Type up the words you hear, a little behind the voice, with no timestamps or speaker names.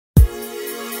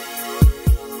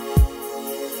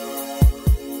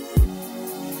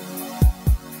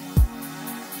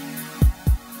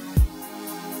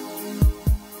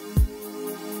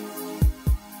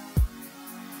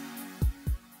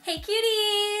Hey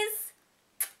cuties!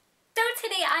 So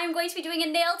today I'm going to be doing a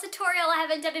nail tutorial. I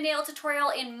haven't done a nail tutorial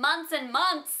in months and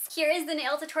months. Here is the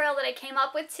nail tutorial that I came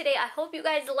up with today. I hope you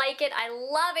guys like it. I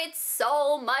love it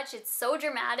so much. It's so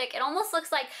dramatic. It almost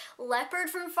looks like leopard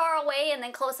from far away, and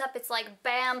then close up it's like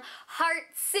bam, Heart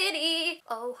City.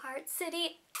 Oh, Heart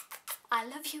City, I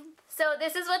love you. So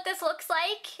this is what this looks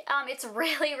like. It's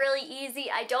really easy.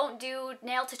 I don't do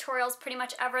nail tutorials pretty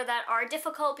much ever that are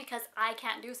difficult because I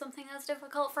can't do something that's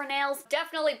difficult for nails.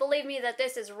 Definitely believe me that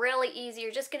this is really easy.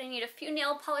 You're just gonna need a few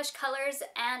nail polish colors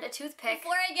and a toothpick.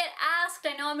 Before I get asked,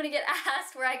 I know I'm gonna get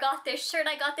asked where I got this shirt.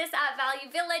 I got this at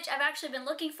Value Village. I've actually been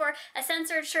looking for a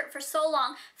censored shirt for so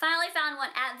long. Finally found one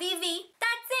at VV.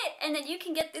 That's it! And then you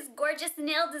can get this gorgeous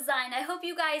nail design. I hope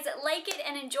you guys like it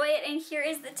and enjoy it, and here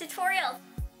is the tutorial.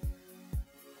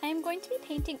 I am going to be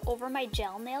painting over my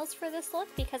gel nails for this look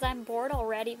because I'm bored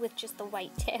already with just the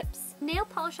white tips. Nail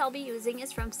polish I'll be using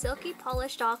is from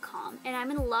silkypolish.com, and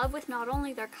I'm in love with not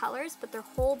only their colors but their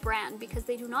whole brand because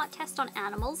they do not test on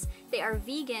animals, they are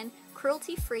vegan,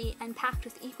 cruelty-free, and packed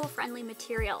with eco-friendly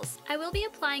materials. I will be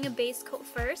applying a base coat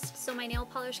first so my nail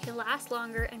polish can last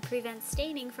longer and prevent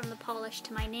staining from the polish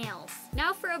to my nails.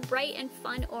 Now for a bright and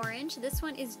fun orange, this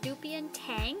one is Dupian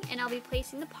Tang, and I'll be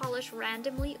placing the polish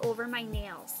randomly over my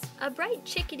nails. A bright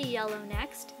chickadee yellow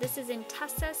next. This is in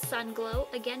Tussa Sun Glow,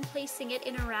 again placing it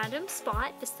in a random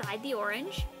spot beside the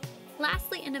orange.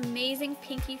 Lastly, an amazing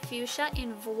pinky fuchsia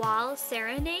in Voile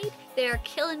Serenade. They are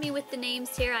killing me with the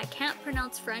names here. I can't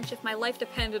pronounce French if my life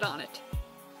depended on it.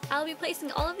 I'll be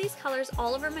placing all of these colors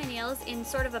all over my nails in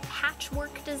sort of a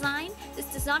patchwork design.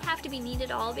 This does not have to be neat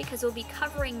at all because we'll be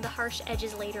covering the harsh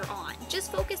edges later on.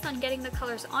 Just focus on getting the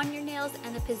colors on your nails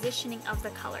and the positioning of the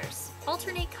colors.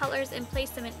 Alternate colors and place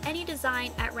them in any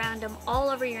design at random all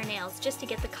over your nails just to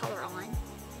get the color on.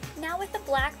 Now with the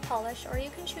black polish, or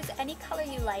you can choose any color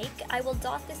you like, I will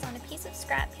dot this on a piece of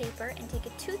scrap paper and take a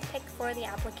toothpick for the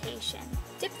application.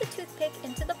 Dip the toothpick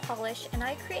into the polish, and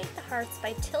I create the hearts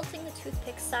by tilting the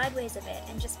toothpick sideways a bit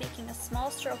and just making a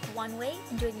small stroke one way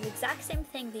and doing the exact same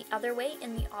thing the other way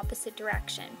in the opposite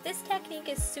direction. This technique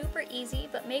is super easy,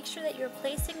 but make sure that you're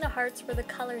placing the hearts where the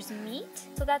colors meet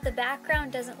so that the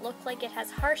background doesn't look like it has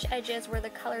harsh edges where the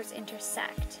colors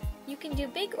intersect. You can do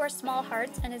big or small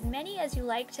hearts and as many as you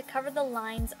like to cover the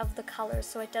lines of the colors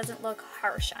so it doesn't look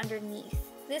harsh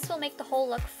underneath. This will make the whole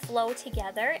look flow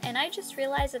together, and I just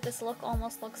realized that this look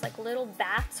almost looks like little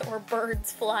bats or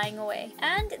birds flying away.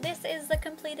 And this is the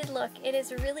completed look. It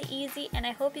is really easy and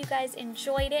I hope you guys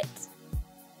enjoyed it.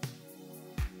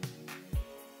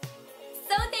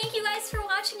 So thank you guys for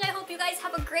watching. I hope you guys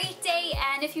have a great day,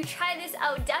 and if you try this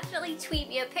out, definitely tweet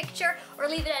me a picture or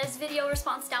leave it as video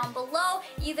response down below.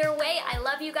 Either way, I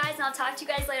love you guys and I'll talk to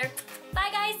you guys later.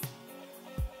 Bye guys!